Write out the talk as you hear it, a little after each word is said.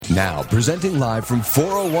Now, presenting live from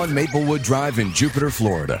 401 Maplewood Drive in Jupiter,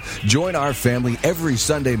 Florida. Join our family every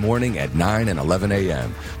Sunday morning at 9 and 11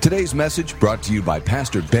 a.m. Today's message brought to you by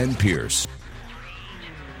Pastor Ben Pierce.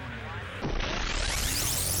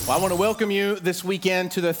 Well, I want to welcome you this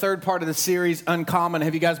weekend to the third part of the series, Uncommon.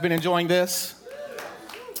 Have you guys been enjoying this?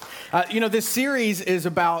 This series is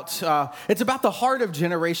about, it's about the heart of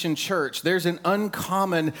Generation Church. There's an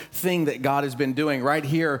uncommon thing that God has been doing right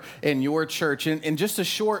here in your church in just a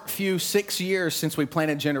short 6 years since we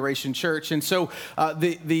planted Generation Church. And so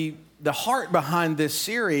the heart behind this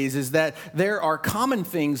series is that there are common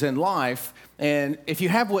things in life, and if you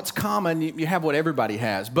have what's common, you have what everybody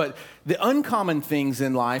has. But the uncommon things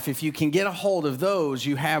in life, if you can get a hold of those,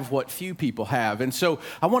 you have what few people have. And so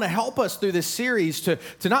I want to help us through this series to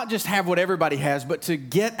not just have what everybody has, but to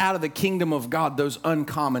get out of the kingdom of God those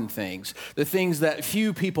uncommon things, the things that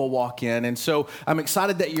few people walk in. And so I'm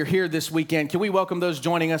excited that you're here this weekend. Can we welcome those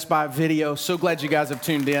joining us by video? So glad you guys have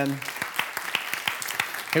tuned in.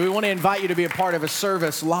 Hey, we want to invite you to be a part of a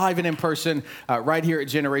service live and in person right here at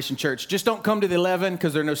Generation Church. Just don't come to the 11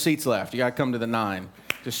 because there are no seats left. You got to come to the 9.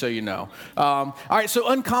 Just so you know. All right, so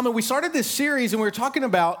uncommon. We started this series and we were talking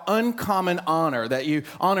about uncommon honor, that you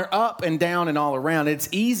honor up and down and all around. It's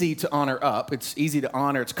easy to honor up. It's easy to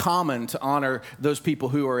honor. It's common to honor those people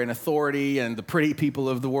who are in authority and the pretty people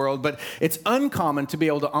of the world. But it's uncommon to be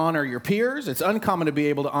able to honor your peers. It's uncommon to be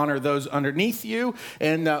able to honor those underneath you.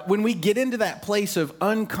 And when we get into that place of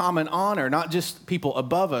uncommon honor, not just people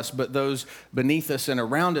above us, but those beneath us and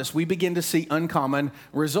around us, we begin to see uncommon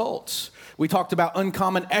results. We talked about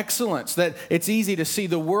uncommon excellence, that it's easy to see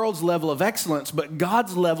the world's level of excellence, but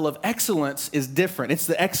God's level of excellence is different. It's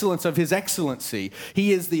the excellence of His excellency.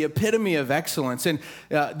 He is the epitome of excellence. And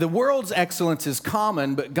the world's excellence is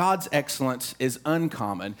common, but God's excellence is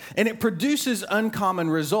uncommon. And it produces uncommon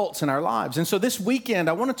results in our lives. And so this weekend,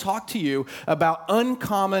 I want to talk to you about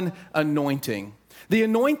uncommon anointing. The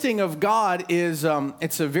anointing of God is,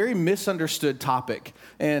 it's a very misunderstood topic.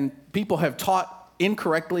 And people have taught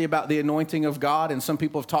incorrectly about the anointing of God, and some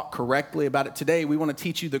people have taught correctly about it today. We want to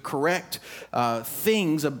teach you the correct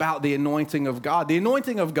things about the anointing of God. The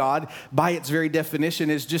anointing of God, by its very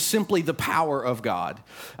definition, is just simply the power of God.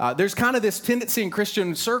 There's kind of this tendency in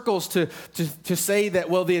Christian circles to say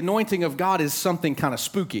that, well, the anointing of God is something kind of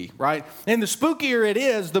spooky, right? And the spookier it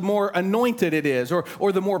is, the more anointed it is,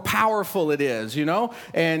 or the more powerful it is, you know?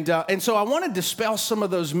 And so I want to dispel some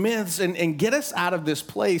of those myths and get us out of this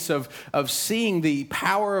place of seeing the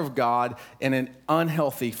power of God in an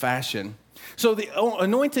unhealthy fashion. So the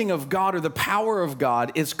anointing of God or the power of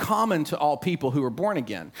God is common to all people who are born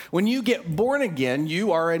again. When you get born again,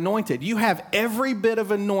 you are anointed. You have every bit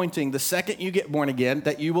of anointing the second you get born again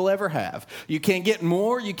that you will ever have. You can't get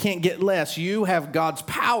more, you can't get less. You have God's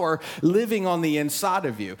power living on the inside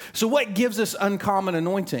of you. So what gives us uncommon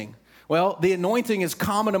anointing? Well, the anointing is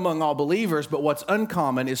common among all believers, but what's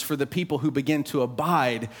uncommon is for the people who begin to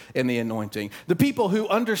abide in the anointing. The people who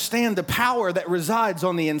understand the power that resides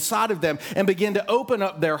on the inside of them and begin to open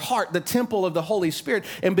up their heart, the temple of the Holy Spirit,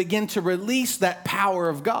 and begin to release that power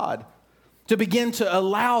of God. To begin to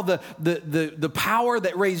allow the power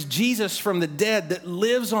that raised Jesus from the dead that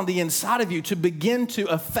lives on the inside of you to begin to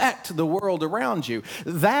affect the world around you.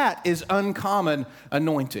 That is uncommon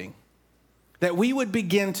anointing. That we would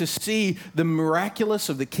begin to see the miraculous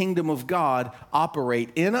of the kingdom of God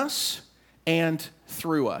operate in us and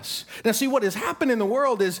through us. Now, see, what has happened in the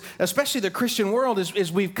world is, especially the Christian world, is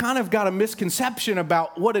we've kind of got a misconception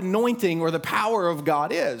about what anointing or the power of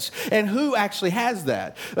God is and who actually has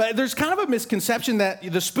that. There's kind of a misconception that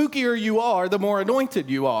the spookier you are, the more anointed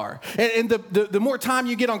you are. And the more time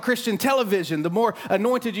you get on Christian television, the more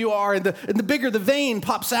anointed you are, and the bigger the vein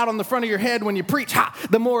pops out on the front of your head when you preach,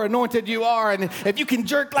 the more anointed you are. And if you can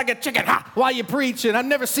jerk like a chicken, while you preach, and I've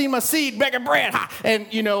never seen my seed begging bread, and,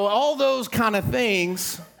 you know, all those kind of things.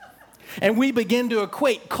 And we begin to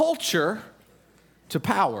equate culture to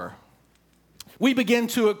power. We begin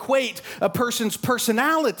to equate a person's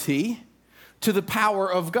personality to the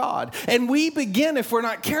power of God. And we begin, if we're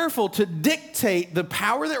not careful, to dictate the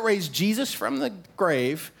power that raised Jesus from the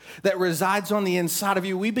grave that resides on the inside of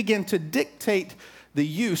you. We begin to dictate the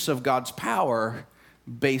use of God's power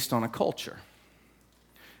based on a culture,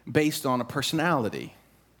 based on a personality,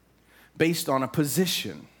 based on a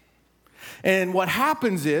position. And what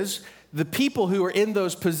happens is the people who are in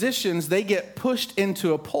those positions, they get pushed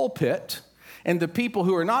into a pulpit, and the people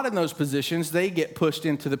who are not in those positions, they get pushed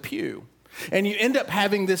into the pew. And you end up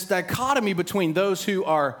having this dichotomy between those who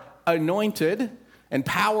are anointed and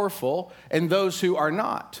powerful and those who are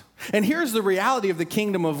not. And here's the reality of the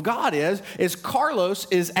kingdom of God is Carlos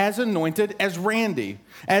is as anointed as Randy,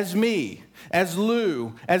 as me, as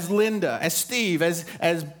Lou, as Linda, as Steve, as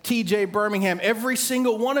TJ Birmingham. Every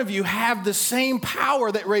single one of you have the same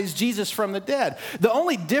power that raised Jesus from the dead. The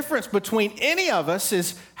only difference between any of us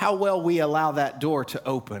is how well we allow that door to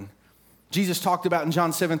open. Jesus talked about in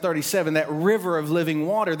John 7:37, that river of living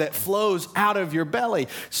water that flows out of your belly.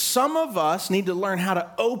 Some of us need to learn how to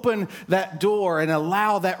open that door and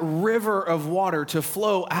allow that river of water to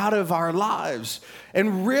flow out of our lives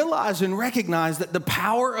and realize and recognize that the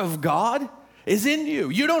power of God is in you.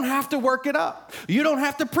 You don't have to work it up. You don't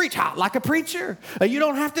have to preach hot like a preacher. You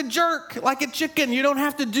don't have to jerk like a chicken. You don't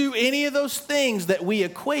have to do any of those things that we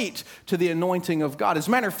equate to the anointing of God. As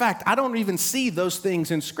a matter of fact, I don't even see those things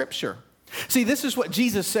in Scripture. See, this is what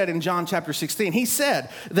Jesus said in John chapter 16. He said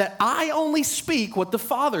that I only speak what the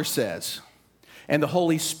Father says, and the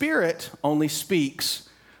Holy Spirit only speaks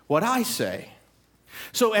what I say.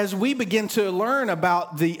 So as we begin to learn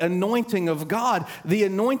about the anointing of God,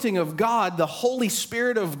 the Holy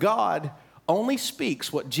Spirit of God only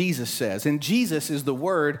speaks what Jesus says. And Jesus is the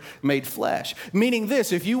Word made flesh. Meaning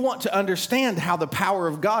this, if you want to understand how the power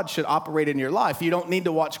of God should operate in your life, you don't need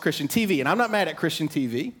to watch Christian TV. And I'm not mad at Christian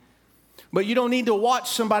TV. But you don't need to watch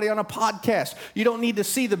somebody on a podcast. You don't need to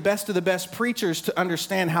see the best of the best preachers to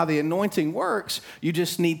understand how the anointing works. You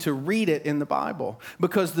just need to read it in the Bible,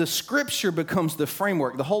 because the Scripture becomes the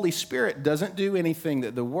framework. The Holy Spirit doesn't do anything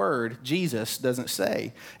that the Word, Jesus, doesn't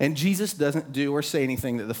say. And Jesus doesn't do or say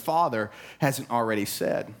anything that the Father hasn't already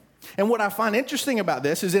said. And what I find interesting about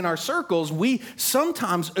this is in our circles, we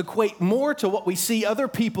sometimes equate more to what we see other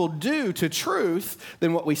people do to truth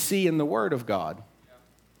than what we see in the Word of God.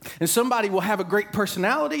 And somebody will have a great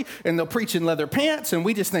personality and they'll preach in leather pants, and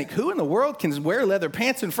we just think, who in the world can wear leather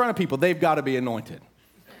pants in front of people? They've got to be anointed.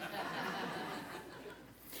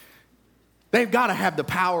 They've got to have the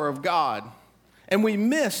power of God. And we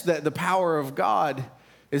miss that the power of God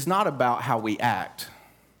is not about how we act.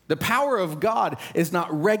 The power of God is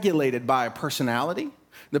not regulated by a personality.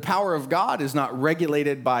 The power of God is not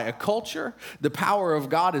regulated by a culture. The power of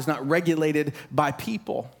God is not regulated by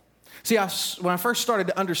people. See, when I first started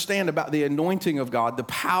to understand about the anointing of God, the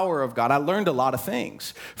power of God, I learned a lot of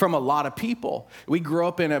things from a lot of people. We grew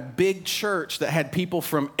up in a big church that had people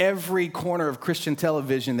from every corner of Christian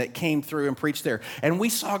television that came through and preached there. And we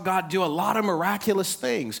saw God do a lot of miraculous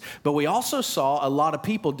things, but we also saw a lot of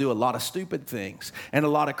people do a lot of stupid things and a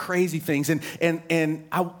lot of crazy things. And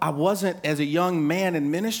I wasn't, as a young man in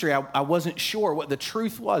ministry, I wasn't sure what the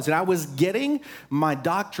truth was. And I was getting my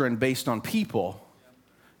doctrine based on people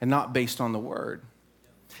and not based on the Word.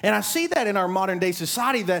 And I see that in our modern day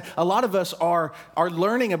society, that a lot of us are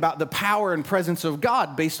learning about the power and presence of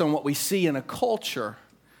God based on what we see in a culture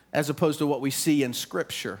as opposed to what we see in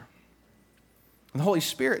Scripture. And the Holy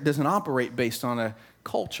Spirit doesn't operate based on a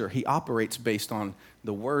culture. He operates based on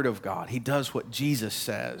the Word of God. He does what Jesus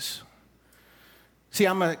says. See,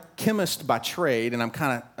 I'm a chemist by trade, and I'm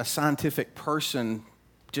kind of a scientific person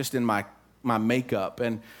just in my makeup.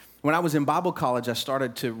 And when I was in Bible college, I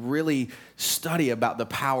started to really study about the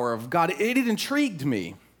power of God. It intrigued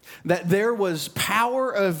me that there was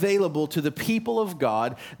power available to the people of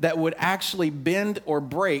God that would actually bend or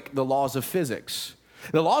break the laws of physics.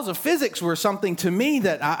 The laws of physics were something to me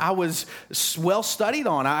that I was well studied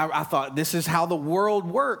on. I thought this is how the world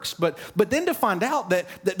works. But then to find out that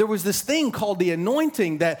there was this thing called the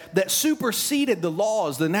anointing that superseded the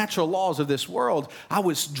laws, the natural laws of this world, I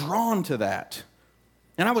was drawn to that.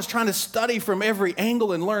 And I was trying to study from every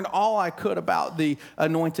angle and learn all I could about the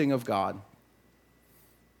anointing of God.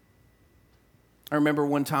 I remember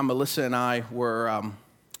one time Melissa and I were on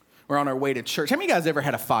our way to church. How many of you guys ever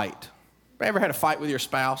had a fight? Ever had a fight with your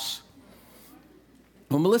spouse?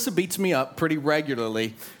 Well, Melissa beats me up pretty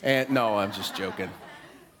regularly. And no, I'm just joking.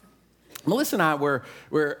 Melissa and I were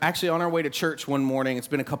actually on our way to church one morning. It's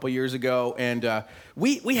been a couple years ago, and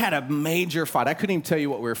we had a major fight. I couldn't even tell you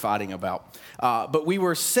what we were fighting about. But we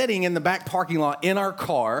were sitting in the back parking lot in our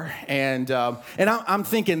car, and I'm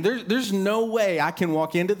thinking, there's no way I can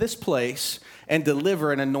walk into this place and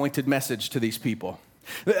deliver an anointed message to these people.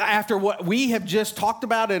 After what we have just talked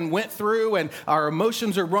about and went through, and our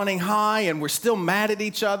emotions are running high, and we're still mad at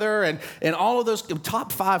each other, and all of those,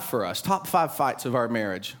 top 5 for us, top 5 fights of our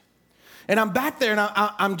marriage. And I'm back there, and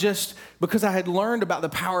I'm just, because I had learned about the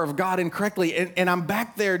power of God incorrectly, and I'm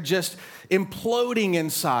back there just imploding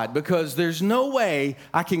inside, because there's no way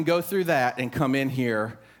I can go through that and come in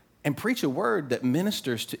here and preach a word that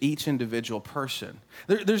ministers to each individual person.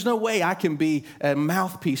 There's no way I can be a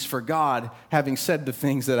mouthpiece for God having said the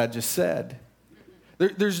things that I just said.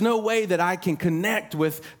 There's no way that I can connect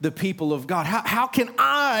with the people of God. How can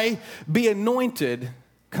I be anointed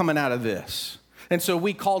coming out of this? And so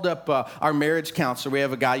we called up our marriage counselor. We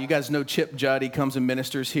have a guy, you guys know Chip Judd. He comes and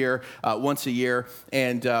ministers here once a year.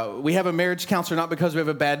 And we have a marriage counselor not because we have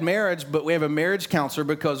a bad marriage, but we have a marriage counselor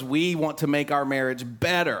because we want to make our marriage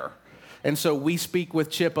better. And so we speak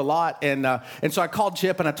with Chip a lot. And so I called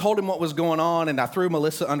Chip and I told him what was going on. And I threw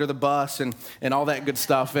Melissa under the bus and all that good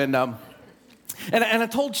stuff. And I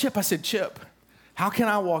told Chip, I said, Chip, how can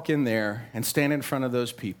I walk in there and stand in front of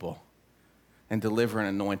those people and deliver an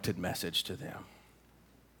anointed message to them?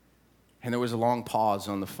 And there was a long pause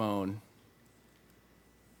on the phone.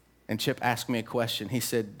 And Chip asked me a question. He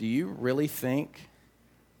said, do you really think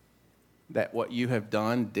that what you have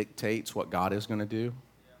done dictates what God is going to do?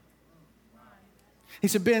 He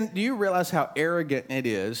said, Ben, do you realize how arrogant it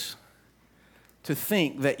is to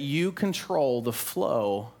think that you control the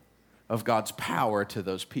flow of God's power to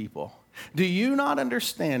those people? Do you not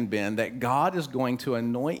understand, Ben, that God is going to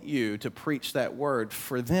anoint you to preach that word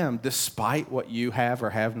for them despite what you have or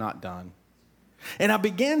have not done? And I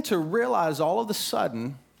began to realize all of a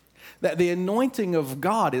sudden that the anointing of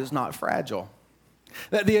God is not fragile.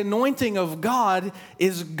 That the anointing of God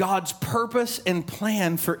is God's purpose and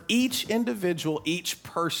plan for each individual, each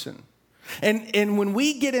person. And when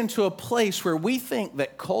we get into a place where we think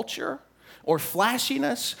that culture or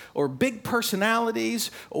flashiness or big personalities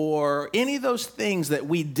or any of those things that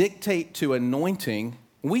we dictate to anointing,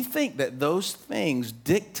 we think that those things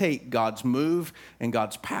dictate God's move and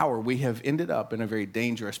God's power, we have ended up in a very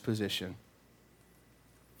dangerous position.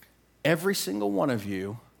 Every single one of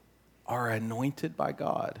you are anointed by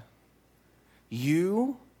God.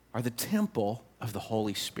 You are the temple of the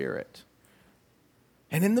Holy Spirit.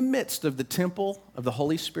 And in the midst of the temple of the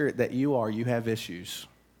Holy Spirit that you are, you have issues.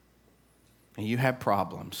 And you have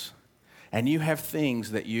problems. And you have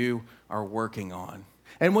things that you are working on.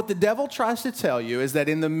 And what the devil tries to tell you is that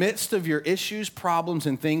in the midst of your issues, problems,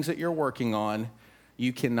 and things that you're working on,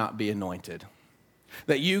 you cannot be anointed.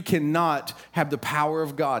 That you cannot have the power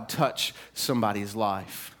of God touch somebody's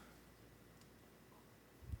life.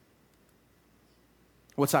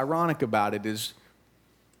 What's ironic about it is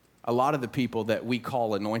a lot of the people that we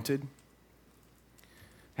call anointed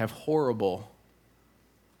have horrible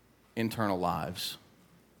internal lives,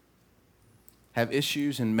 have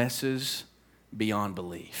issues and messes beyond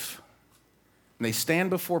belief. And they stand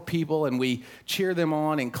before people and we cheer them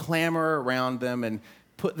on and clamor around them and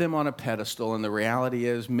put them on a pedestal, and the reality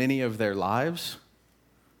is many of their lives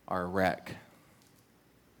are a wreck.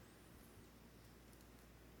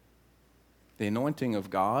 The anointing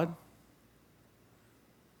of God,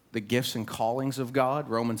 the gifts and callings of God,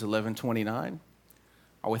 Romans 11:29,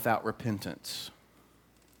 are without repentance.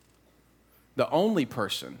 The only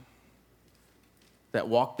person that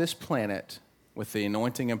walked this planet with the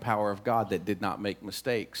anointing and power of God that did not make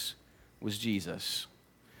mistakes was Jesus.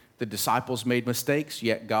 The disciples made mistakes,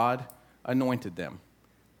 yet God anointed them.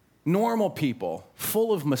 Normal people,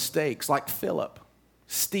 full of mistakes, like Philip,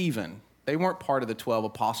 Stephen, they weren't part of the 12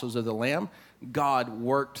 apostles of the Lamb. God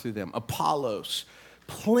worked through them. Apollos,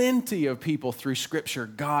 plenty of people through Scripture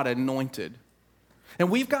God anointed.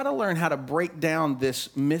 And we've got to learn how to break down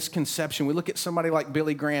this misconception. We look at somebody like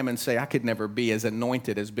Billy Graham and say, I could never be as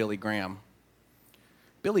anointed as Billy Graham.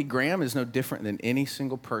 Billy Graham is no different than any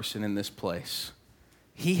single person in this place.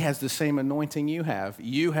 He has the same anointing you have.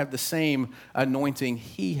 You have the same anointing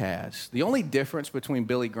he has. The only difference between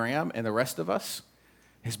Billy Graham and the rest of us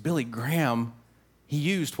is Billy Graham, he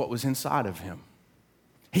used what was inside of him.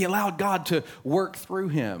 He allowed God to work through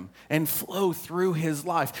him and flow through his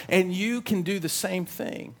life. And you can do the same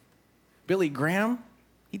thing. Billy Graham,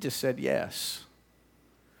 he just said yes.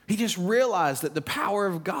 He just realized that the power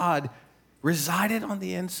of God resided on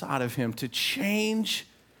the inside of him to change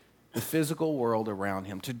the physical world around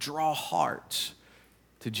him, to draw hearts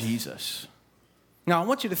to Jesus. Now, I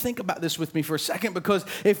want you to think about this with me for a second, because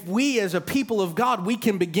if we as a people of God, we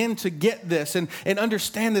can begin to get this and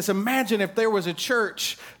understand this. Imagine if there was a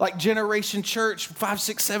church like Generation Church, 500,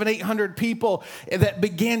 600, 700, 800 people that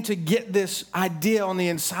began to get this idea on the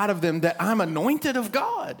inside of them that I'm anointed of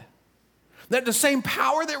God. That the same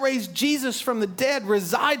power that raised Jesus from the dead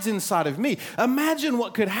resides inside of me. Imagine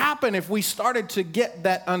what could happen if we started to get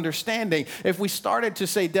that understanding. If we started to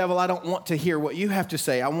say, devil, I don't want to hear what you have to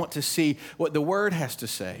say. I want to see what the word has to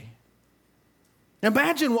say.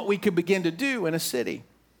 Imagine what we could begin to do in a city.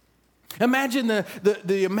 Imagine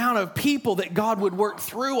the amount of people that God would work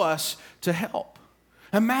through us to help.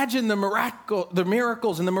 Imagine the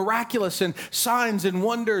miracles and the miraculous and signs and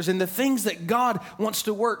wonders and the things that God wants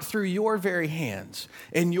to work through your very hands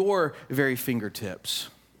and your very fingertips.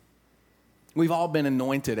 We've all been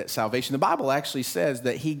anointed at salvation. The Bible actually says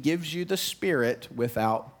that he gives you the Spirit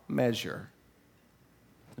without measure.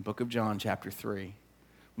 The book of John, chapter 3.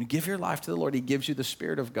 When you give your life to the Lord, he gives you the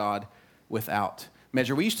Spirit of God without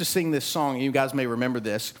measure. We used to sing this song. You guys may remember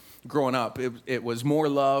this. Growing up, it was more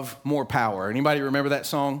love, more power. Anybody remember that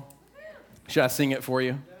song? Should I sing it for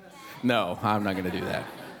you? No, I'm not going to do that.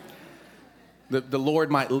 The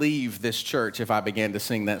Lord might leave this church if I began to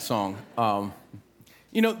sing that song.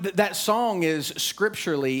 That song is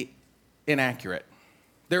scripturally inaccurate.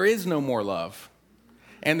 There is no more love,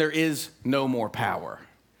 and there is no more power.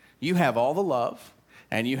 You have all the love,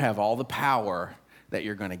 and you have all the power that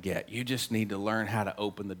you're going to get. You just need to learn how to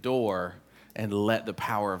open the door and let the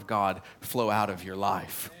power of God flow out of your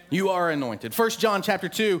life. You are anointed. 1 John chapter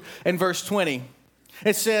 2 and verse 20,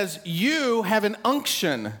 it says, you have an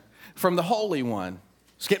unction from the Holy One.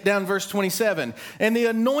 Skip down verse 27. And the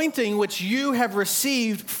anointing which you have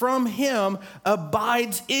received from him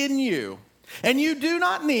abides in you. And you do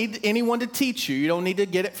not need anyone to teach you. You don't need to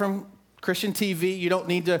get it from Christian TV. You don't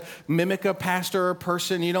need to mimic a pastor or a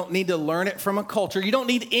person. You don't need to learn it from a culture. You don't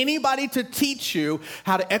need anybody to teach you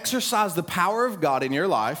how to exercise the power of God in your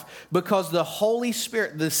life, because the Holy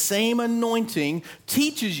Spirit, the same anointing,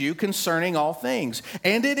 teaches you concerning all things.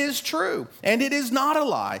 And it is true. And it is not a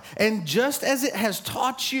lie. And just as it has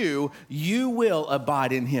taught you, you will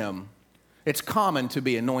abide in him. It's common to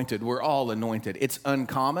be anointed. We're all anointed. It's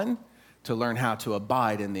uncommon to learn how to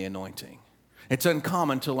abide in the anointing. It's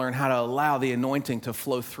uncommon to learn how to allow the anointing to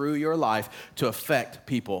flow through your life to affect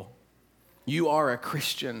people. You are a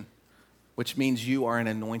Christian, which means you are an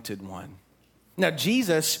anointed one. Now,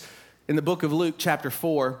 Jesus, in the book of Luke, chapter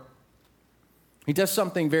 4, he does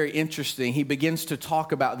something very interesting. He begins to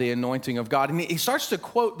talk about the anointing of God, and he starts to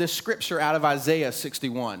quote this scripture out of Isaiah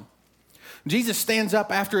 61. Jesus stands up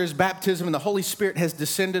after his baptism, and the Holy Spirit has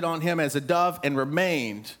descended on him as a dove and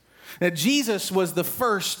remained. Now, Jesus was the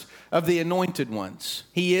first of the anointed ones.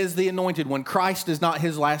 He is the anointed one. Christ is not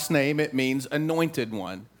his last name. It means anointed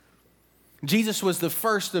one. Jesus was the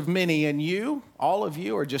first of many, and you, all of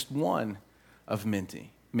you, are just one of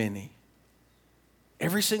many.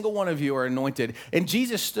 Every single one of you are anointed. And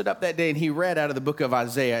Jesus stood up that day and he read out of the book of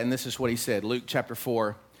Isaiah, and this is what he said, Luke chapter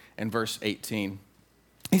 4 and verse 18.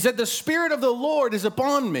 He said, the Spirit of the Lord is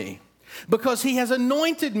upon me, because he has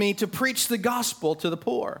anointed me to preach the gospel to the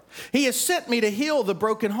poor. He has sent me to heal the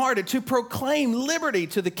brokenhearted, to proclaim liberty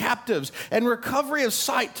to the captives and recovery of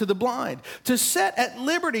sight to the blind, to set at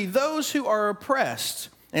liberty those who are oppressed,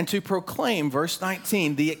 and to proclaim, verse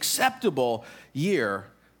 19, the acceptable year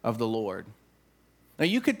of the Lord. Now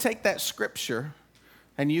you could take that scripture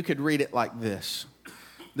and you could read it like this.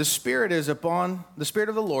 The Spirit of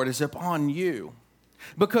the Lord is upon you,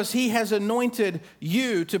 because he has anointed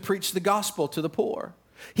you to preach the gospel to the poor.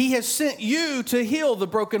 He has sent you to heal the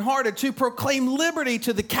brokenhearted, to proclaim liberty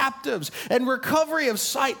to the captives and recovery of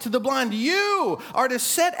sight to the blind. You are to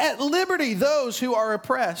set at liberty those who are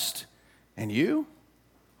oppressed, and you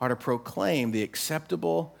are to proclaim the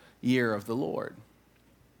acceptable year of the Lord.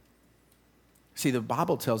 See, the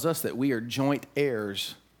Bible tells us that we are joint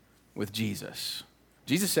heirs with Jesus.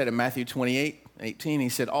 Jesus said in Matthew 28:18, he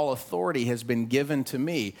said, all authority has been given to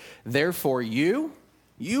me. Therefore, you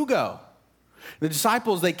go. The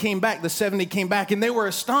disciples, they came back, the 70 came back, and they were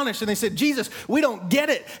astonished. And they said, Jesus, we don't get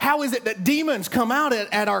it. How is it that demons come out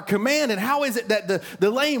at our command? And how is it that the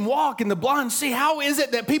lame walk and the blind see? How is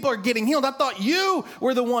it that people are getting healed? I thought you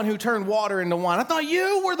were the one who turned water into wine. I thought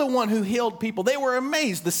you were the one who healed people. They were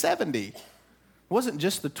amazed, the 70. It wasn't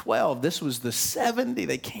just the 12. This was the 70.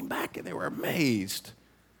 They came back and they were amazed.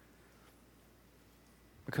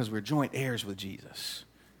 Because we're joint heirs with Jesus.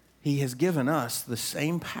 He has given us the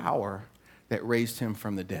same power that raised him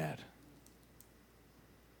from the dead.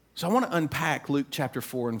 So I want to unpack Luke chapter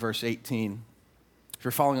 4 and verse 18. If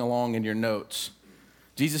you're following along in your notes,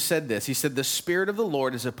 Jesus said this. He said, the Spirit of the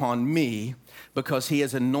Lord is upon me, because he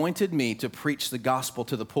has anointed me to preach the gospel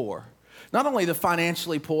to the poor. Not only the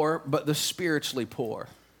financially poor, but the spiritually poor.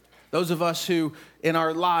 Those of us who in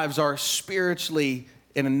our lives are spiritually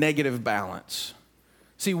in a negative balance.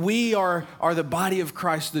 See, we are the body of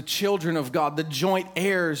Christ, the children of God, the joint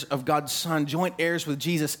heirs of God's Son, joint heirs with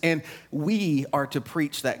Jesus, and we are to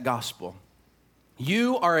preach that gospel.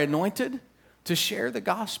 You are anointed to share the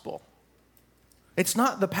gospel. It's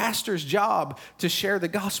not the pastor's job to share the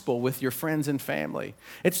gospel with your friends and family.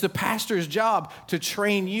 It's the pastor's job to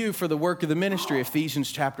train you for the work of the ministry,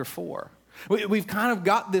 Ephesians chapter 4. We've kind of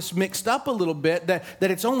got this mixed up a little bit that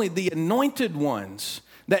it's only the anointed ones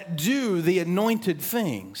that do the anointed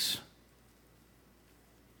things.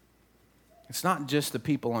 It's not just the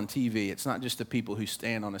people on TV. It's not just the people who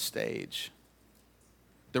stand on a stage.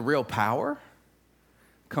 The real power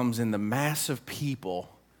comes in the mass of people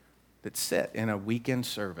that sit in a weekend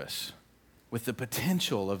service with the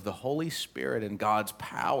potential of the Holy Spirit and God's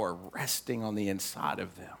power resting on the inside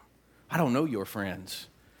of them. I don't know your friends.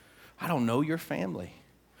 I don't know your family.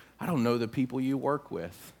 I don't know the people you work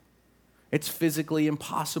with. It's physically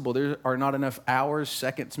impossible. There are not enough hours,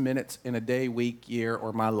 seconds, minutes in a day, week, year,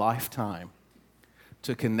 or my lifetime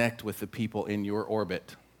to connect with the people in your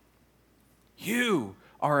orbit. You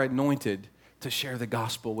are anointed to share the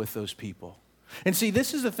gospel with those people. And see,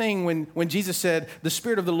 this is the thing when Jesus said, the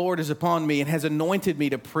Spirit of the Lord is upon me and has anointed me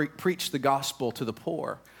to preach the gospel to the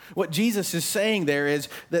poor. What Jesus is saying there is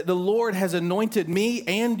that the Lord has anointed me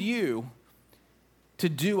and you to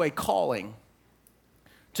do a calling,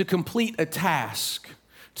 to complete a task,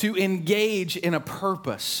 to engage in a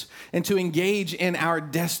purpose, and to engage in our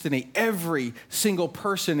destiny. Every single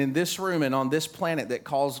person in this room and on this planet that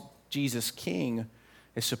calls Jesus King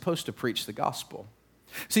is supposed to preach the gospel.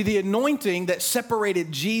 See, the anointing that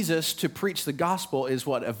separated Jesus to preach the gospel is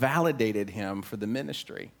what validated him for the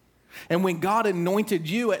ministry. And when God anointed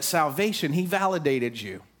you at salvation, he validated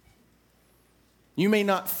you. You may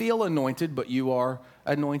not feel anointed, but you are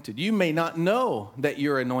anointed. You may not know that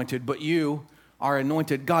you're anointed, but you are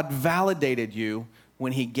anointed. God validated you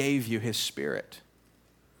when he gave you his Spirit.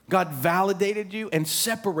 God validated you and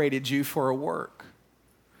separated you for a work.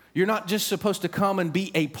 You're not just supposed to come and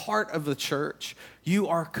be a part of the church. You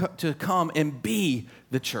are to come and be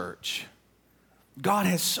the church. God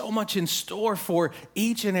has so much in store for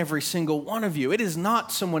each and every single one of you. It is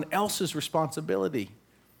not someone else's responsibility.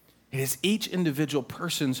 It is each individual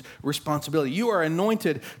person's responsibility. You are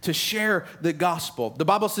anointed to share the gospel. The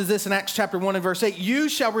Bible says this in Acts chapter 1 and verse 8, you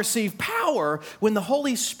shall receive power when the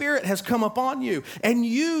Holy Spirit has come upon you, and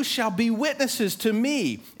you shall be witnesses to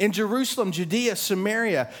me in Jerusalem, Judea,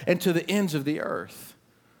 Samaria, and to the ends of the earth.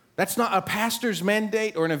 That's not a pastor's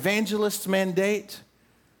mandate or an evangelist's mandate.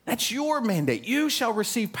 That's your mandate. You shall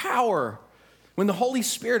receive power when the Holy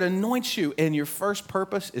Spirit anoints you, and your first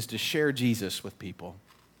purpose is to share Jesus with people.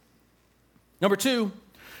 Number 2,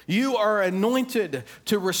 you are anointed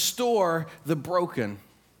to restore the broken.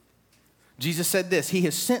 Jesus said this, he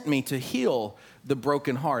has sent me to heal the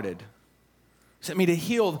brokenhearted. Sent me to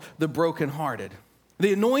heal the brokenhearted.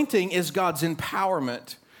 The anointing is God's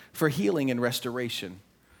empowerment for healing and restoration.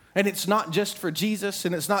 And it's not just for Jesus,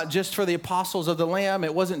 and it's not just for the apostles of the Lamb.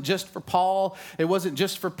 It wasn't just for Paul. It wasn't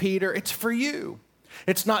just for Peter. It's for you.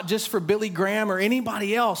 It's not just for Billy Graham or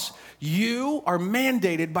anybody else. You are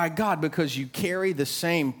mandated by God because you carry the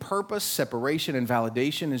same purpose, separation, and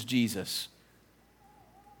validation as Jesus.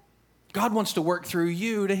 God wants to work through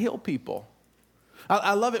you to heal people.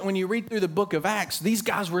 I love it when you read through the book of Acts. These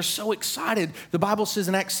guys were so excited. The Bible says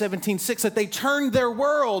in Acts 17:6 that they turned their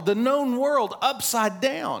world, the known world, upside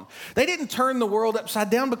down. They didn't turn the world upside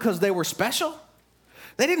down because they were special.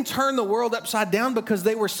 They didn't turn the world upside down because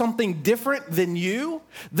they were something different than you.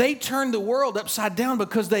 They turned the world upside down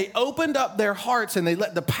because they opened up their hearts and they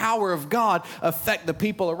let the power of God affect the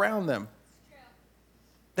people around them.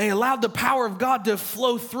 They allowed the power of God to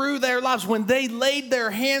flow through their lives. When they laid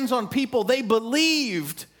their hands on people, they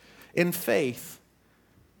believed in faith.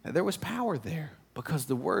 And there was power there because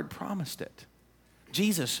the word promised it.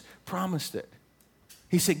 Jesus promised it.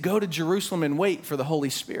 He said, go to Jerusalem and wait for the Holy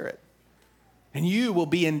Spirit. And you will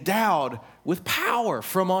be endowed with power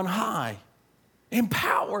from on high.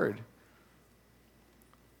 Empowered.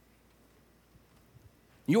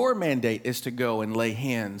 Your mandate is to go and lay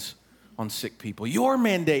hands on sick people. Your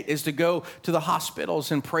mandate is to go to the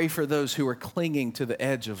hospitals and pray for those who are clinging to the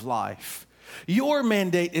edge of life. Your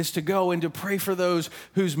mandate is to go and to pray for those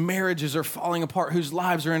whose marriages are falling apart, whose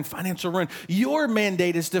lives are in financial ruin. Your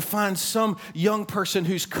mandate is to find some young person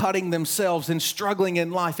who's cutting themselves and struggling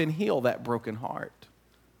in life and heal that broken heart.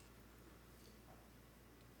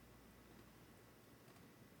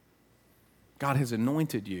 God has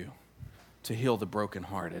anointed you to heal the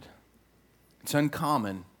brokenhearted. It's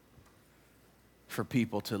uncommon for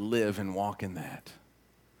people to live and walk in that,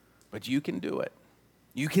 but you can do it.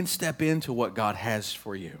 You can step into what God has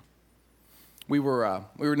for you. We were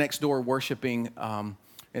next door worshiping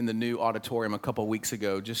in the new auditorium a couple weeks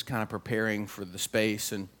ago, just kind of preparing for the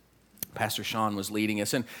space, and Pastor Sean was leading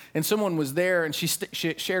us. And someone was there, and she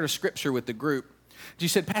shared a scripture with the group. She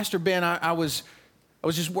said, Pastor Ben, I was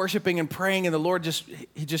just worshiping and praying, and the Lord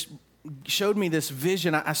he just showed me this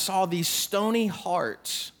vision. I saw these stony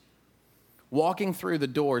hearts walking through the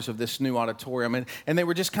doors of this new auditorium. And they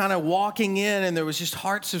were just kind of walking in, and there was just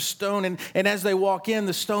hearts of stone. And as they walk in,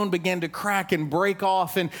 the stone began to crack and break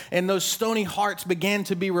off. And those stony hearts began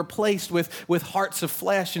to be replaced with hearts of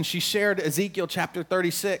flesh. And she shared Ezekiel chapter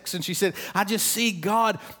 36. And she said, I just see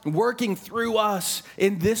God working through us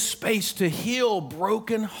in this space to heal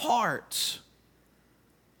broken hearts.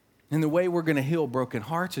 And the way we're going to heal broken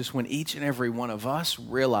hearts is when each and every one of us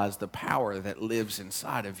realize the power that lives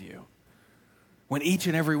inside of you. When each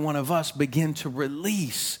and every one of us begin to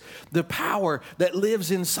release the power that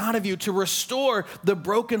lives inside of you to restore the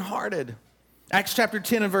brokenhearted. Acts chapter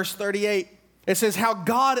 10 and verse 38, it says how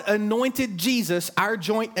God anointed Jesus, our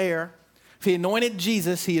joint heir. If he anointed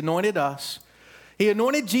Jesus, he anointed us. He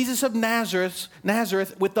anointed Jesus of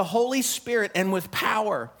Nazareth with the Holy Spirit and with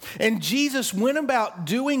power. And Jesus went about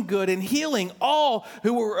doing good and healing all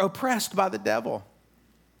who were oppressed by the devil.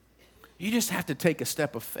 You just have to take a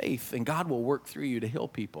step of faith, and God will work through you to heal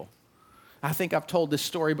people. I think I've told this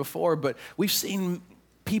story before, but we've seen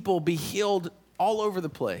people be healed all over the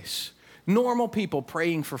place. Normal people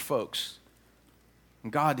praying for folks,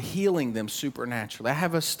 and God healing them supernaturally. I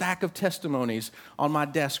have a stack of testimonies on my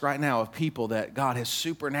desk right now of people that God has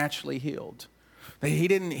supernaturally healed. He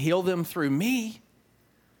didn't heal them through me.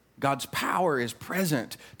 God's power is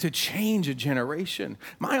present to change a generation.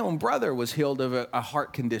 My own brother was healed of a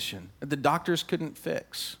heart condition that the doctors couldn't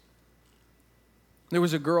fix. There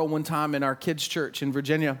was a girl one time in our kids' church in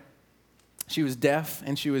Virginia. She was deaf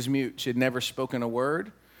and she was mute. She had never spoken a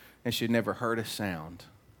word and she had never heard a sound.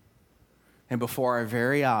 And before our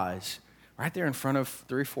very eyes, right there in front of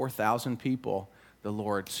 3,000 or 4,000 people, the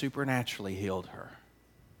Lord supernaturally healed her.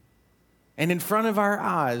 And in front of our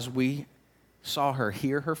eyes, we saw her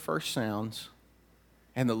hear her first sounds,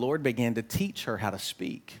 and the Lord began to teach her how to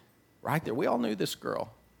speak. Right there, we all knew this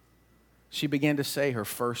girl. She began to say her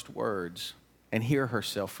first words and hear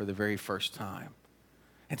herself for the very first time.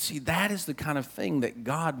 And see, that is the kind of thing that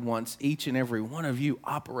God wants each and every one of you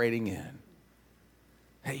operating in.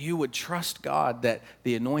 That you would trust God that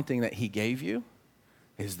the anointing that he gave you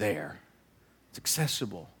is there. It's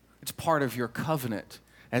accessible. It's part of your covenant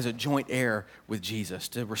as a joint heir with Jesus,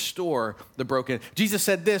 to restore the broken. Jesus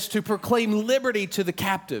said this, to proclaim liberty to the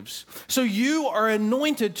captives. So you are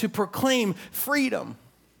anointed to proclaim freedom.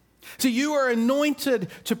 So you are anointed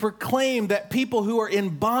to proclaim that people who are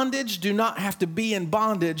in bondage do not have to be in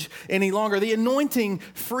bondage any longer. The anointing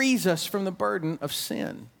frees us from the burden of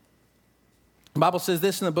sin. The Bible says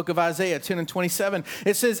this in the book of Isaiah 10 and 27.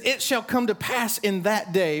 It says, it shall come to pass in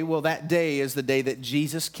that day. Well, that day is the day that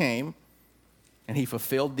Jesus came. And he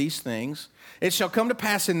fulfilled these things. It shall come to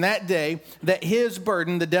pass in that day that his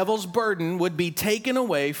burden, the devil's burden, would be taken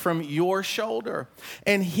away from your shoulder,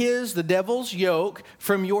 and the devil's yoke,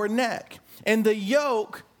 from your neck. And the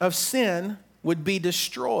yoke of sin would be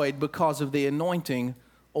destroyed because of the anointing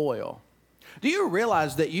oil. Do you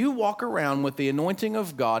realize that you walk around with the anointing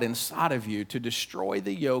of God inside of you to destroy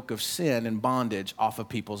the yoke of sin and bondage off of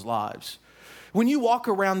people's lives? When you walk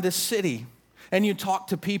around this city and you talk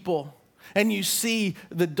to people, and you see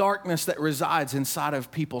the darkness that resides inside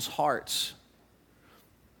of people's hearts,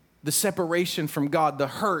 the separation from God, the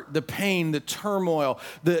hurt, the pain, the turmoil,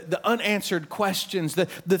 the unanswered questions, the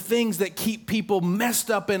things that keep people messed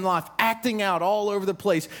up in life, acting out all over the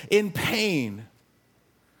place in pain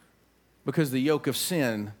because the yoke of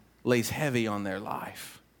sin lays heavy on their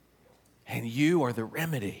life. And you are the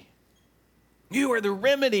remedy. You are the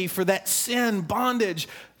remedy for that sin bondage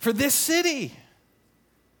for this city.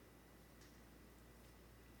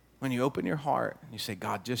 When you open your heart and you say,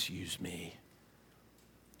 God, just use me.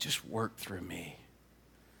 Just work through me.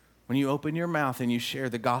 When you open your mouth and you share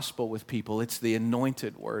the gospel with people, it's the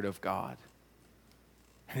anointed word of God.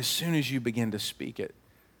 And as soon as you begin to speak it,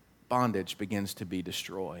 bondage begins to be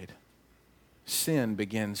destroyed. Sin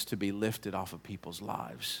begins to be lifted off of people's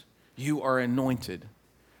lives. You are anointed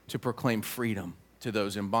to proclaim freedom to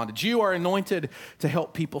those in bondage. You are anointed to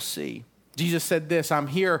help people see. Jesus said this, I'm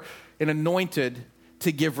here and anointed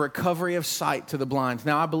to give recovery of sight to the blind.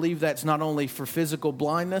 Now, I believe that's not only for physical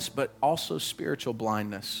blindness, but also spiritual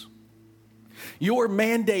blindness. Your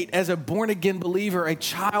mandate as a born-again believer, a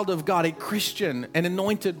child of God, a Christian, an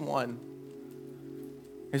anointed one,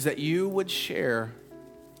 is that you would share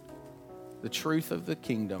the truth of the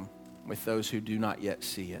kingdom with those who do not yet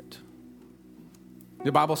see it.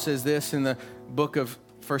 The Bible says this in the book of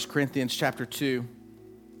 1 Corinthians chapter 2.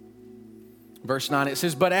 Verse 9, it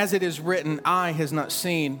says, but as it is written, eye has not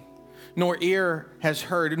seen, nor ear has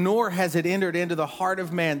heard, nor has it entered into the heart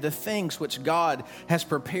of man the things which God has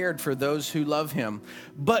prepared for those who love him.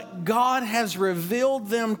 But God has revealed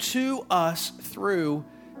them to us through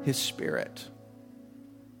His Spirit.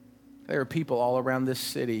 There are people all around this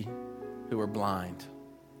city who are blind.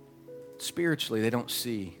 Spiritually, they don't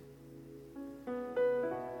see.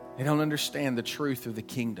 They don't understand the truth of the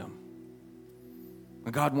kingdom.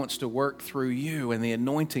 And God wants to work through you and the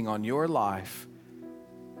anointing on your life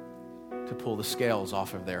to pull the scales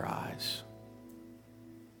off of their eyes,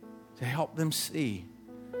 to help them see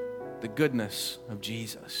the goodness of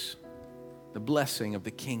Jesus, the blessing of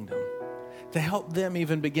the kingdom, to help them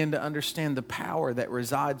even begin to understand the power that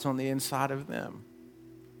resides on the inside of them.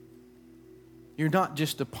 You're not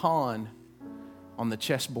just a pawn on the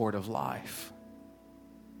chessboard of life.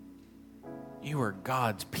 You are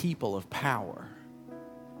God's people of power.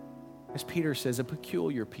 As Peter says, a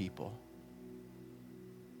peculiar people,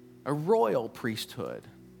 a royal priesthood,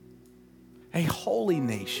 a holy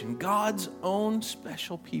nation, God's own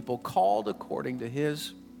special people called according to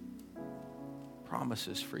His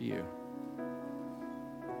promises for you,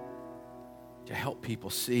 to help people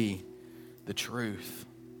see the truth.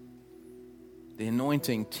 The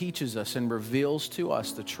anointing teaches us and reveals to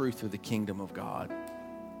us the truth of the kingdom of God.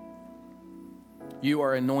 You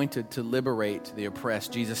are anointed to liberate the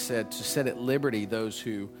oppressed. Jesus said to set at liberty those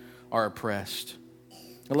who are oppressed.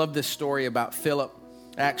 I love this story about Philip.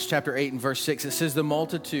 Acts chapter 8 and verse 6, it says, the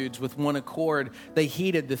multitudes with one accord, they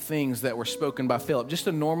heeded the things that were spoken by Philip. Just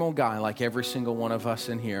a normal guy like every single one of us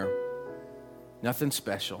in here. Nothing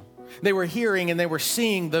special. They were hearing and they were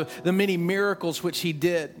seeing the many miracles which he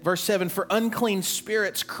did. Verse 7, for unclean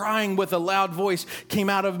spirits crying with a loud voice came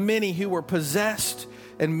out of many who were possessed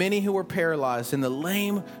and many who were paralyzed, and the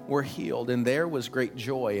lame were healed, and there was great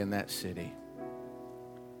joy in that city.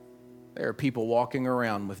 There are people walking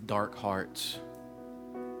around with dark hearts.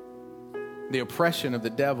 The oppression of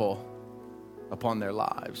the devil upon their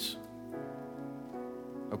lives.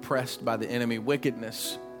 Oppressed by the enemy,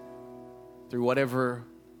 wickedness through whatever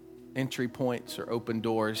entry points or open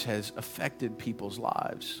doors has affected people's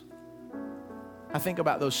lives. I think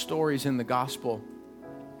about those stories in the gospel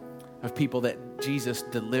of people that Jesus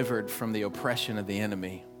delivered from the oppression of the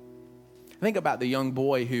enemy. I think about the young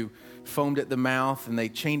boy who foamed at the mouth and they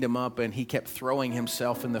chained him up and he kept throwing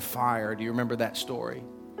himself in the fire. Do you remember that story?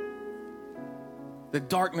 The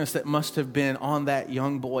darkness that must have been on that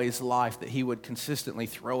young boy's life that he would consistently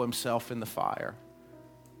throw himself in the fire.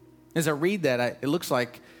 As I read that, it looks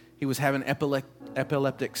like he was having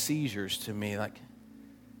epileptic seizures to me. Like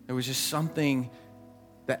there was just something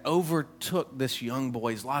that overtook this young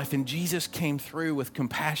boy's life. And Jesus came through with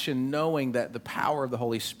compassion, knowing that the power of the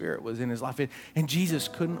Holy Spirit was in his life. And Jesus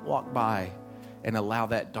couldn't walk by and allow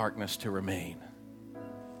that darkness to remain.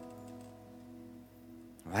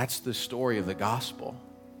 That's the story of the gospel.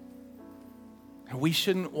 And we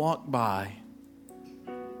shouldn't walk by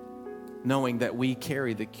knowing that we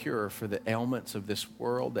carry the cure for the ailments of this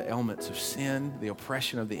world, the ailments of sin, the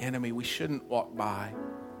oppression of the enemy. We shouldn't walk by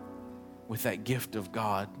with that gift of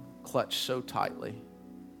God clutched so tightly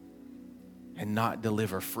and not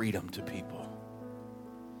deliver freedom to people.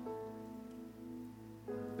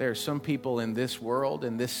 There are some people in this world,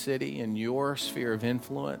 in this city, in your sphere of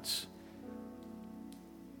influence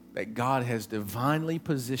that God has divinely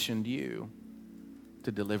positioned you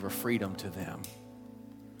to deliver freedom to them.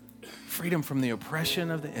 Freedom from the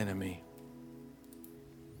oppression of the enemy.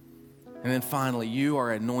 And then finally, you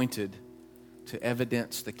are anointed to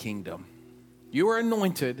evidence the kingdom. You are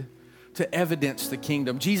anointed to evidence the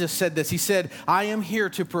kingdom. Jesus said this. He said, I am here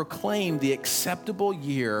to proclaim the acceptable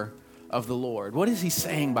year of the Lord. What is he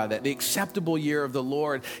saying by that? The acceptable year of the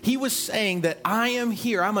Lord. He was saying that I am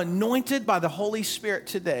here. I'm anointed by the Holy Spirit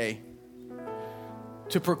today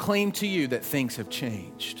to proclaim to you that things have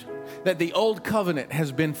changed, that the old covenant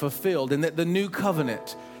has been fulfilled, and that the new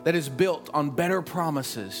covenant that is built on better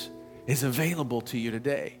promises is available to you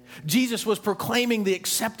today. Jesus was proclaiming the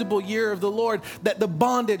acceptable year of the Lord, that the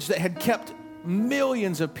bondage that had kept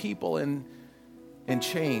millions of people in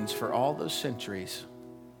chains for all those centuries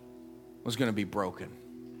was going to be broken.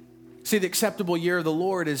 See, the acceptable year of the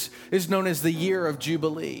Lord is known as the year of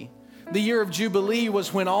Jubilee. The year of Jubilee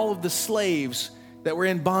was when all of the slaves that were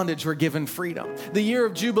in bondage were given freedom. The year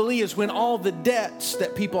of Jubilee is when all the debts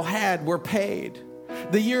that people had were paid.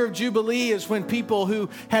 The year of Jubilee is when people who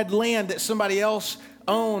had land that somebody else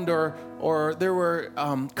owned or there were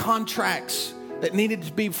contracts that needed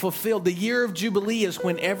to be fulfilled. The year of Jubilee is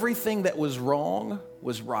when everything that was wrong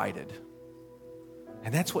was righted.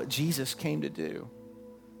 And that's what Jesus came to do.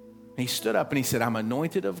 He stood up and he said, I'm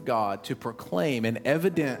anointed of God to proclaim and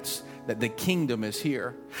evidence that the kingdom is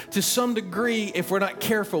here. To some degree, if we're not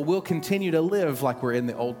careful, we'll continue to live like we're in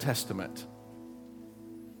the Old Testament.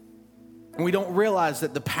 and we don't realize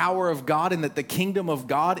that the power of God and that the kingdom of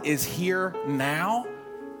God is here now,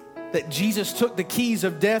 that Jesus took the keys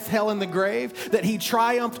of death, hell, and the grave, that he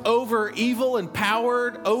triumphed over evil and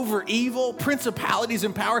powered over evil, principalities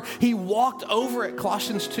and power. He walked over it,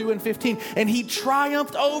 Colossians 2:15, and he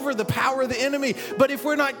triumphed over the power of the enemy. But if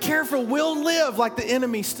we're not careful, we'll live like the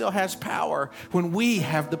enemy still has power when we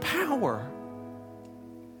have the power.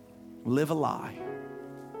 Live a lie.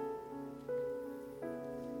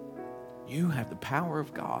 You have the power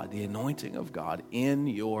of God, the anointing of God in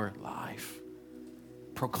your life.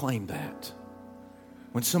 Proclaim that.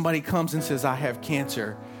 When somebody comes and says, I have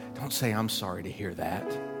cancer, don't say, I'm sorry to hear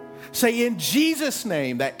that. Say, in Jesus'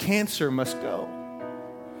 name, that cancer must go.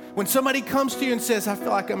 When somebody comes to you and says, I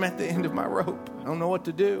feel like I'm at the end of my rope, I don't know what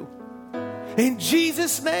to do. In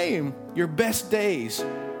Jesus' name, your best days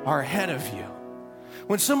are ahead of you.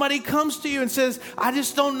 When somebody comes to you and says, I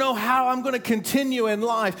just don't know how I'm going to continue in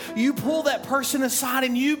life, you pull that person aside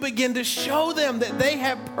and you begin to show them that they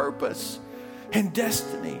have purpose and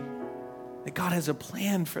destiny, that God has a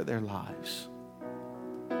plan for their lives.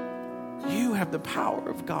 You have the power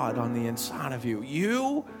of God on the inside of you.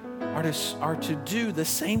 You are to do the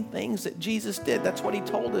same things that Jesus did. That's what he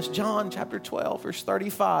told us. John chapter 12, verse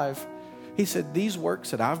 35. He said, these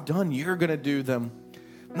works that I've done, you're going to do them.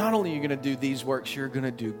 Not only are you going to do these works, you're going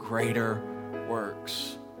to do greater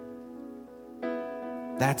works.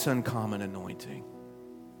 That's uncommon anointing.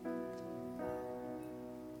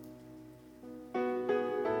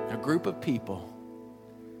 A group of people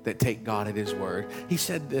that take God at his word. He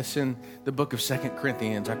said this in the book of 2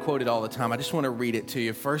 Corinthians. I quote it all the time. I just want to read it to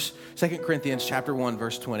you. 2 Corinthians chapter 1,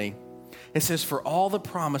 verse 20. It says, for all the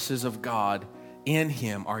promises of God in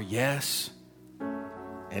him are yes,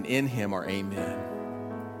 and in him are amen.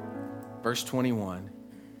 Verse 21.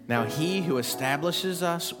 Now he who establishes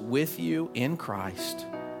us with you in Christ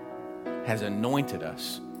has anointed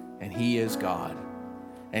us, and he is God.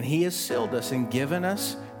 And he has sealed us and given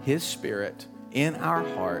us his Spirit in our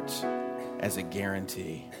hearts as a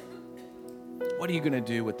guarantee. What are you going to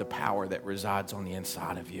do with the power that resides on the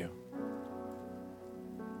inside of you?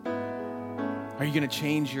 Are you going to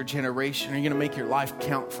change your generation? Are you going to make your life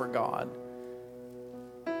count for God?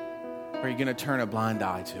 Or are you going to turn a blind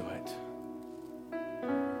eye to it?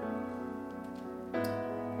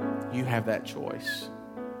 You have that choice.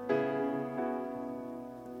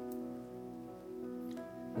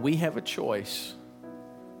 We have a choice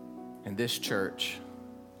in this church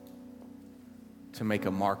to make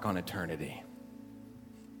a mark on eternity.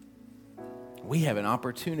 We have an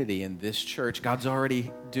opportunity in this church. God's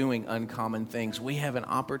already doing uncommon things. We have an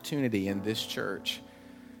opportunity in this church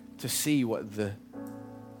to see what the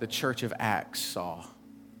church of Acts saw.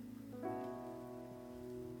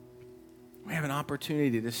 We have an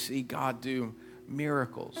opportunity to see God do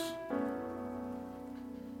miracles.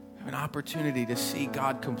 We have an opportunity to see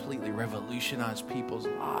God completely revolutionize people's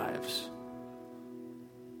lives.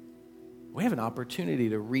 We have an opportunity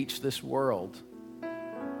to reach this world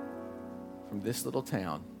from this little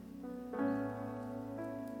town.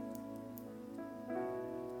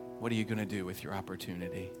 What are you going to do with your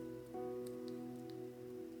opportunity?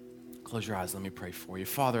 Close your eyes. Let me pray for you.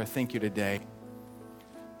 Father, I thank you today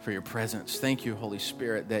for your presence. Thank you, Holy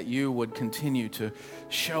Spirit, that you would continue to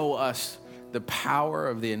show us the power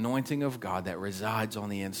of the anointing of God that resides on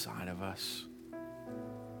the inside of us.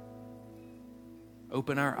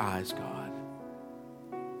 Open our eyes, God.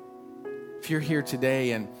 If you're here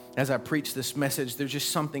today and as I preach this message, there's just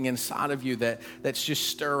something inside of you that's just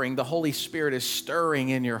stirring. The Holy Spirit is stirring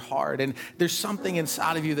in your heart. And there's something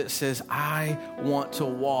inside of you that says, I want to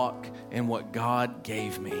walk in what God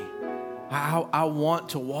gave me. I want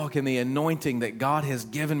to walk in the anointing that God has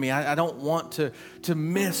given me. I don't want to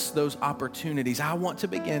miss those opportunities. I want to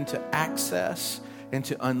begin to access and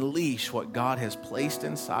to unleash what God has placed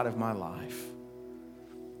inside of my life.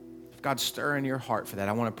 If God's stirring your heart for that,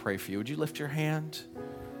 I want to pray for you. Would you lift your hand?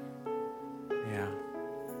 Yeah.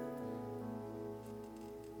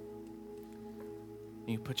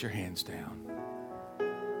 You put your hands down.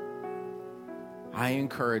 I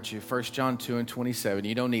encourage you, 1 John 2:27,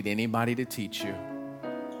 you don't need anybody to teach you.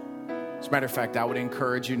 As a matter of fact, I would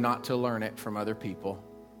encourage you not to learn it from other people.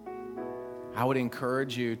 I would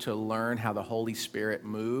encourage you to learn how the Holy Spirit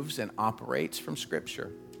moves and operates from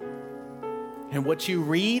Scripture. And what you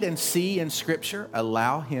read and see in Scripture,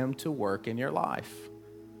 allow Him to work in your life.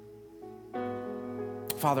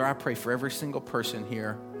 Father, I pray for every single person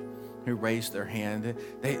here who raised their hand.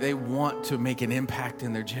 They want to make an impact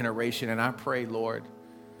in their generation. And I pray, Lord,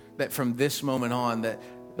 that from this moment on, that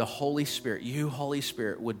the Holy Spirit, you, Holy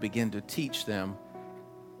Spirit, would begin to teach them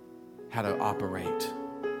how to operate.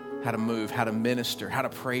 how to move, how to minister, how to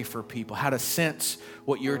pray for people, how to sense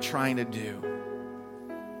what you're trying to do.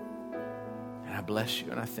 And I bless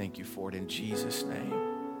you and I thank you for it in Jesus' name.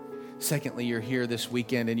 Secondly, you're here this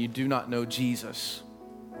weekend and you do not know Jesus.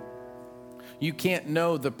 You can't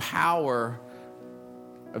know the power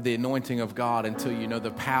of the anointing of God until you know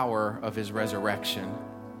the power of his resurrection.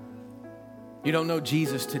 You don't know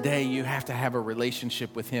Jesus today, you have to have a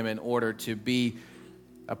relationship with him in order to be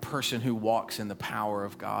a person who walks in the power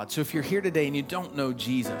of God. So if you're here today and you don't know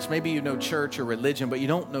Jesus, maybe you know church or religion, but you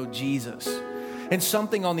don't know Jesus, and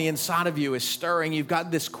something on the inside of you is stirring, you've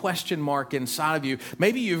got this question mark inside of you.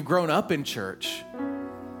 Maybe you've grown up in church,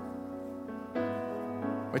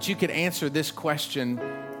 but you could answer this question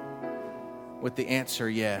with the answer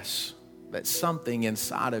yes, that something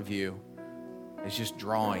inside of you is just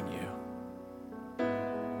drawing you.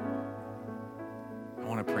 I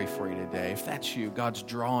want to pray for you today. If that's you, God's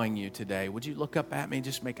drawing you today, would you look up at me,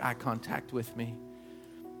 just make eye contact with me?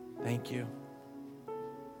 Thank you.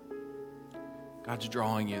 God's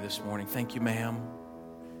drawing you this morning. Thank you, ma'am.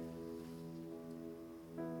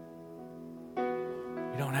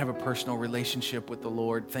 You don't have a personal relationship with the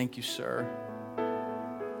Lord. Thank you, sir.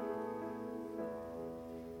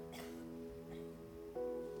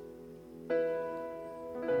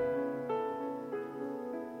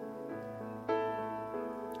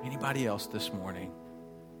 Anybody else this morning?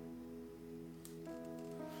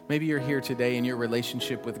 Maybe you're here today and your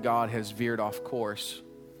relationship with God has veered off course.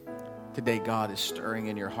 Today, God is stirring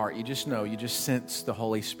in your heart. You just know, you just sense the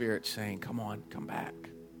Holy Spirit saying, come on, come back.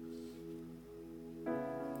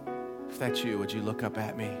 If that's you, would you look up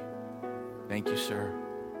at me? Thank you, sir.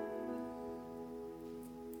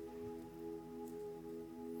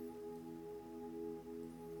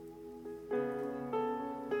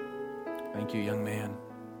 Thank you, young man.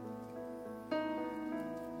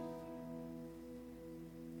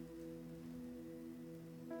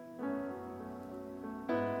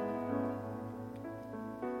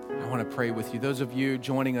 I want to pray with you. Those of you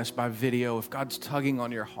joining us by video, if God's tugging on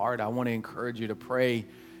your heart, I want to encourage you to pray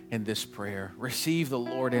in this prayer. Receive the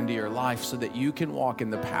Lord into your life so that you can walk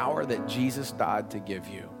in the power that Jesus died to give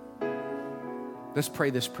you. Let's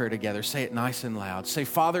pray this prayer together. Say it nice and loud. Say,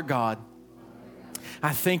 Father God,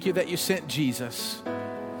 I thank you that you sent Jesus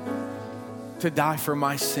to die for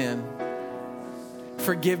my sin.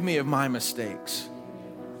 Forgive me of my mistakes.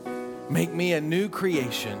 Make me a new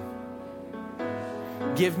creation.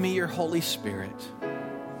 Give me your Holy Spirit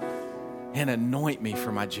and anoint me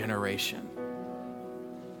for my generation.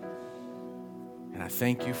 And I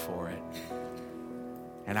thank you for it.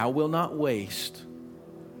 And I will not waste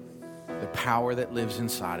the power that lives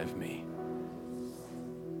inside of me.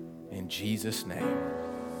 In Jesus' name,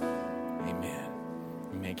 amen.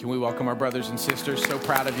 Amen. Can we welcome our brothers and sisters? So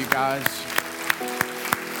proud of you guys.